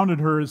of counted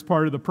her as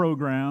part of the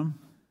program,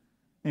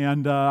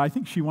 and I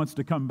think she wants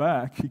to come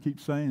back. She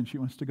keeps saying she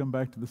wants to come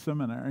back to the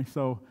seminary,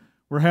 so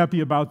we're happy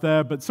about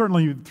that. But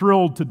certainly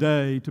thrilled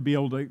today to be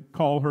able to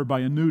call her by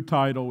a new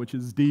title, which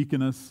is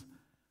deaconess,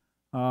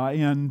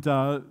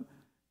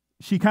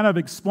 She kind of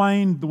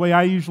explained the way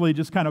I usually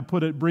just kind of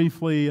put it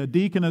briefly. A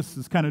deaconess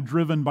is kind of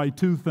driven by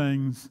two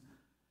things,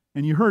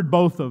 and you heard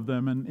both of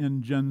them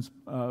in Jen's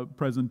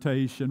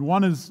presentation.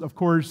 One is, of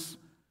course,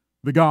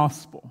 the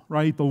gospel,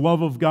 right? The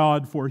love of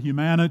God for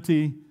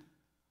humanity,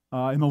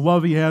 and the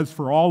love He has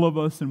for all of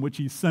us, in which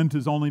He sent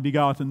His only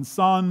begotten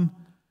Son,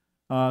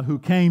 who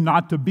came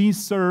not to be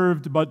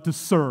served, but to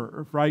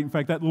serve, right? In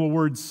fact, that little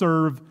word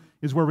serve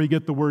is where we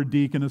get the word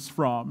deaconess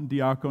from,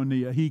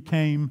 diakonia. He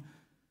came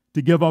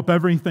to give up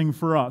everything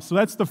for us. So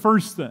that's the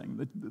first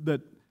thing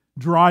that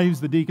drives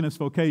the deaconess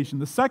vocation.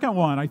 The second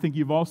one, I think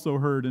you've also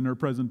heard in her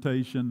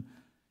presentation,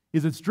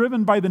 is it's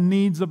driven by the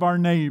needs of our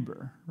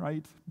neighbor,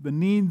 right? The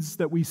needs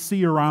that we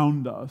see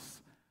around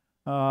us.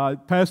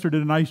 Pastor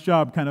did a nice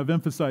job kind of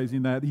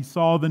emphasizing that. He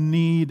saw the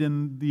need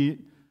in the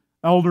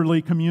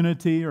elderly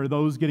community or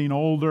those getting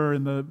older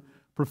in the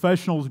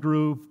professionals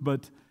group,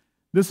 but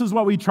this is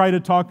what we try to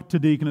talk to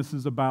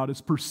deaconesses about,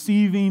 is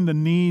perceiving the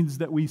needs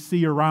that we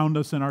see around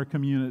us in our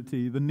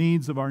community, the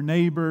needs of our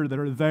neighbor that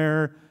are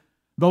there,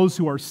 those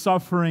who are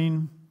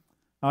suffering.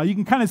 You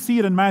can kind of see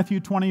it in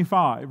Matthew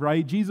 25,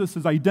 right? Jesus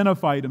has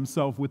identified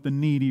Himself with the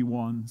needy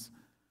ones.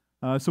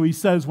 So He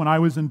says, when I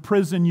was in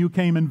prison, you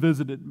came and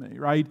visited me,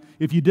 right?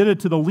 If you did it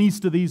to the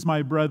least of these,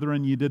 my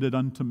brethren, you did it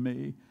unto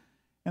me.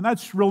 And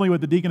that's really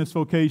what the deaconess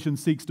vocation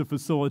seeks to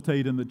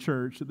facilitate in the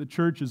church, that the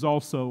church is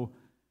also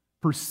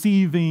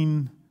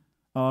perceiving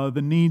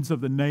the needs of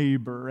the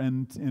neighbor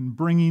and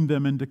bringing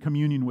them into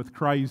communion with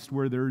Christ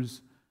where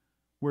there's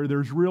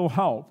real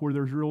help, where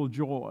there's real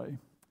joy.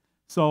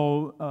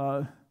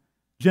 So,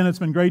 Jen, it's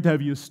been great to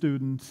have you a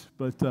student,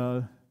 but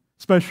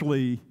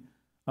especially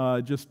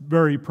just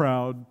very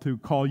proud to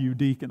call you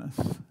deaconess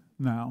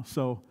now.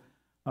 So,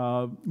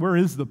 where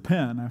is the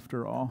pen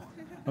after all?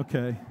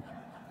 Okay.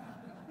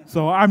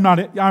 So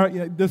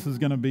this is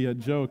going to be a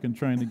joke in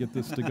trying to get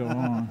this to go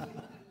on.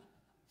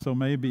 So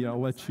maybe I'll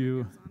let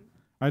you,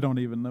 I don't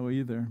even know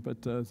either,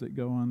 but does it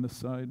go on this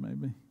side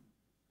maybe?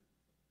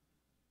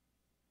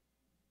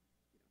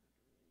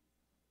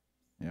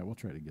 Yeah, we'll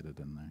try to get it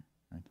in there.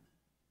 Right?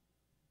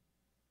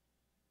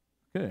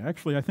 Okay,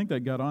 actually I think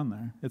that got on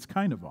there. It's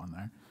kind of on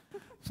there.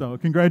 So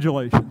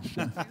congratulations.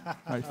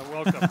 Right.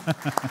 Welcome.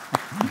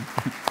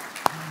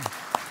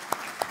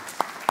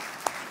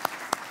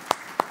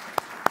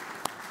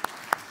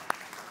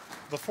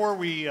 Before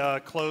we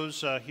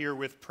close here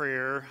with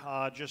prayer,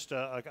 just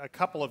a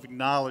couple of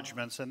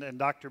acknowledgments. And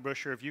Dr.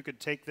 Busher, if you could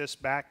take this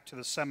back to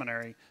the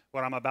seminary,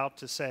 what I'm about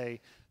to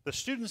say. The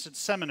students at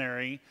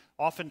seminary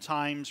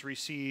oftentimes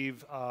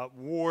receive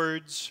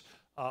awards,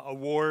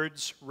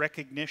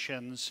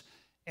 recognitions,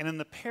 and in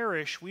the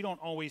parish, we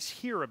don't always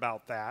hear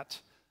about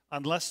that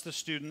unless the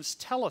students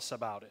tell us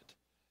about it.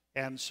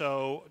 And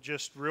so,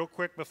 just real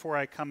quick before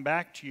I come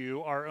back to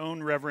you, our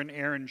own Reverend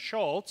Aaron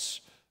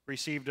Schultz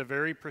received a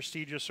very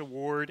prestigious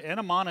award and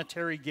a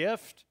monetary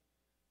gift,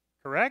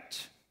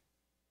 correct?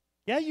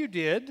 Yeah, you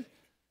did,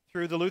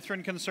 through the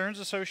Lutheran Concerns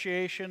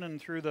Association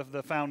and through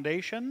the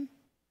foundation.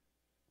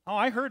 Oh,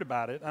 I heard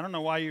about it. I don't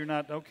know why you're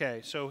not,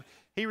 okay. So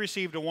he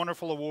received a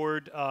wonderful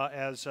award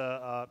as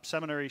a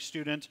seminary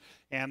student,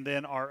 and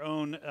then our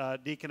own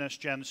deaconess,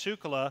 Jen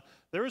Sukala.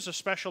 There was a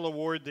special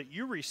award that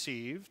you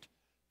received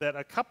that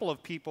a couple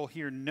of people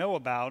here know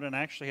about, and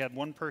I actually had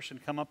one person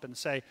come up and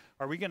say,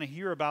 are we going to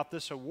hear about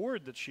this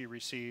award that she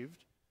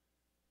received?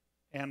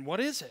 And what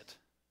is it?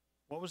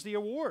 What was the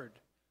award?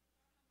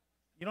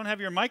 You don't have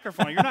your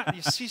microphone.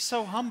 She's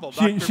so humble,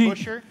 Dr.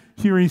 Busher.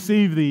 She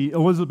received the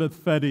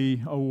Elizabeth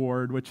Fetty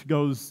Award, which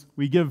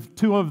we give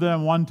two of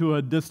them, one to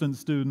a distant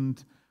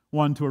student,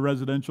 one to a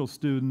residential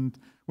student,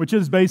 which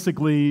is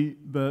basically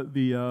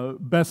the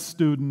best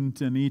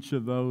student in each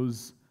of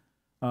those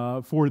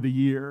for the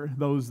year,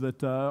 those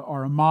that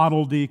are a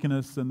model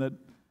deaconess and that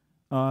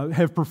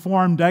have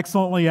performed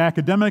excellently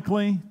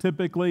academically,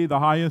 typically the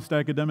highest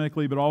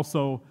academically, but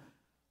also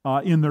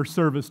in their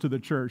service to the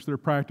church, their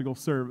practical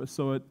service.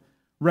 So it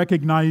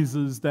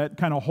recognizes that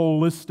kind of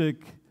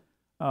holistic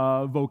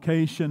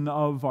vocation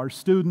of our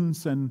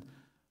students, and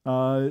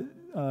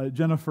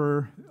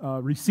Jennifer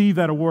received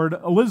that award.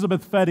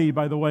 Elizabeth Fetty,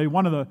 by the way,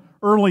 one of the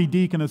early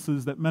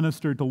deaconesses that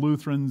ministered to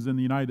Lutherans in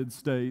the United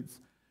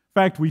States.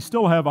 fact, we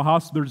still have a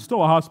hospital. There's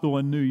still a hospital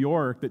in New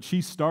York that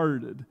she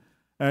started,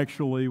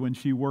 actually, when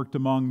she worked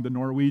among the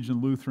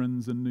Norwegian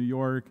Lutherans in New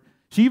York.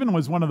 She even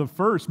was one of the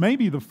first,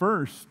 maybe the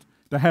first,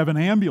 to have an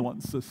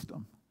ambulance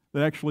system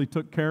that actually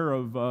took care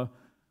of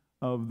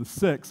the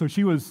sick. So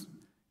she was,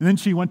 and then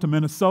she went to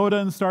Minnesota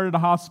and started a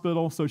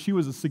hospital. So she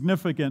was a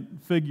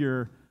significant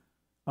figure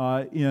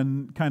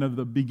in kind of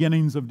the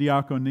beginnings of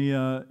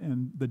diaconia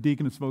and the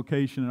deaconess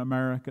vocation in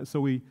America.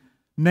 So we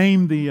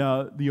named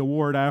the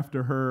award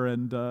after her,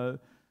 and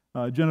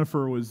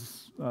Jennifer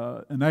was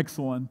an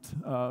excellent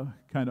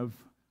kind of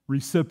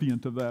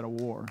recipient of that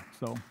award.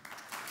 So.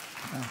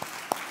 Yeah.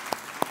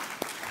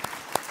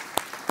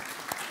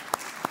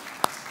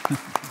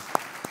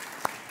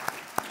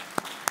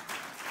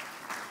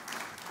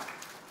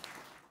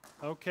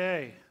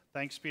 Okay,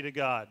 thanks be to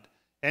God.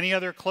 Any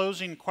other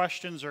closing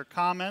questions or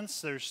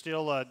comments? There's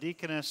still a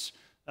deaconess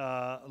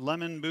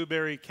lemon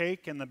blueberry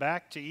cake in the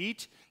back to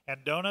eat,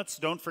 and donuts.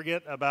 Don't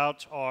forget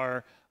about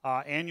our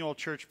annual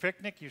church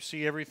picnic. You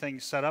see everything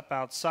set up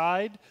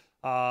outside.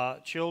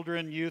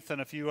 Children, youth,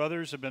 and a few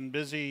others have been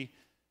busy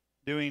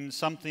doing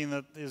something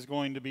that is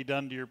going to be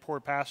done to your poor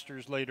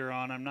pastors later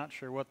on. I'm not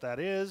sure what that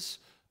is,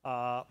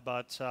 and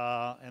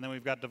then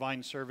we've got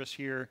divine service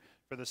here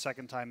for the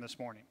second time this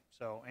morning.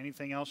 So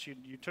anything else?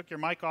 You took your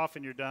mic off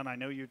and you're done. I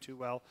know you too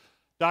well.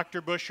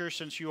 Dr. Busher,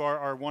 since you are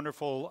our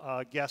wonderful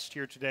guest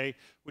here today,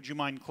 would you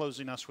mind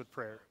closing us with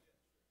prayer?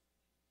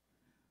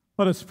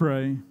 Let us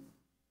pray.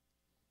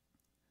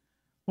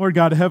 Lord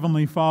God,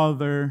 Heavenly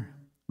Father,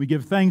 we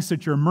give thanks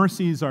that your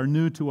mercies are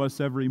new to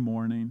us every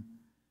morning.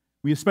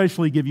 We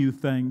especially give you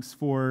thanks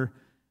for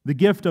the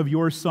gift of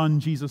your Son,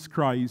 Jesus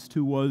Christ,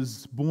 who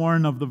was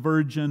born of the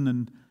Virgin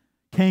and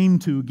came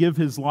to give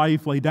his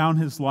life, lay down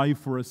his life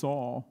for us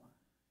all,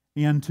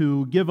 and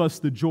to give us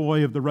the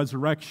joy of the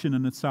resurrection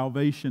and its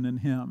salvation in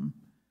him.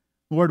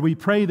 Lord, we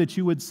pray that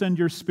you would send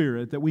your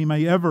Spirit, that we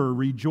may ever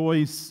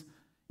rejoice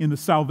in the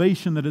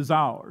salvation that is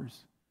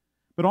ours,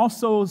 but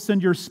also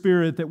send your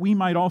Spirit that we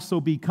might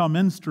also become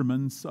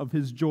instruments of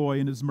his joy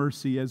and his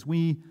mercy as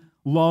we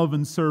love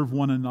and serve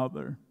one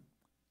another.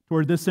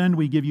 Toward this end,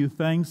 we give you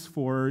thanks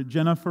for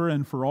Jennifer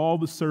and for all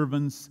the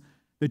servants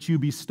that you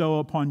bestow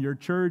upon your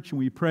church, and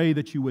we pray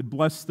that you would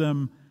bless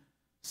them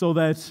so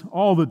that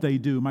all that they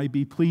do might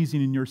be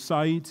pleasing in your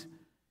sight.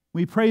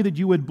 We pray that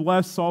you would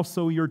bless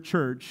also your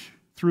church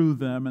through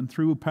them and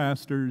through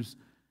pastors,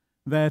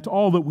 that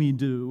all that we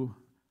do,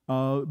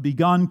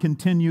 begun,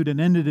 continued,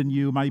 and ended in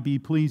you, might be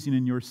pleasing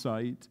in your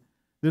sight.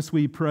 This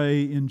we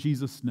pray in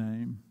Jesus'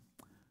 name.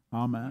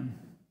 Amen.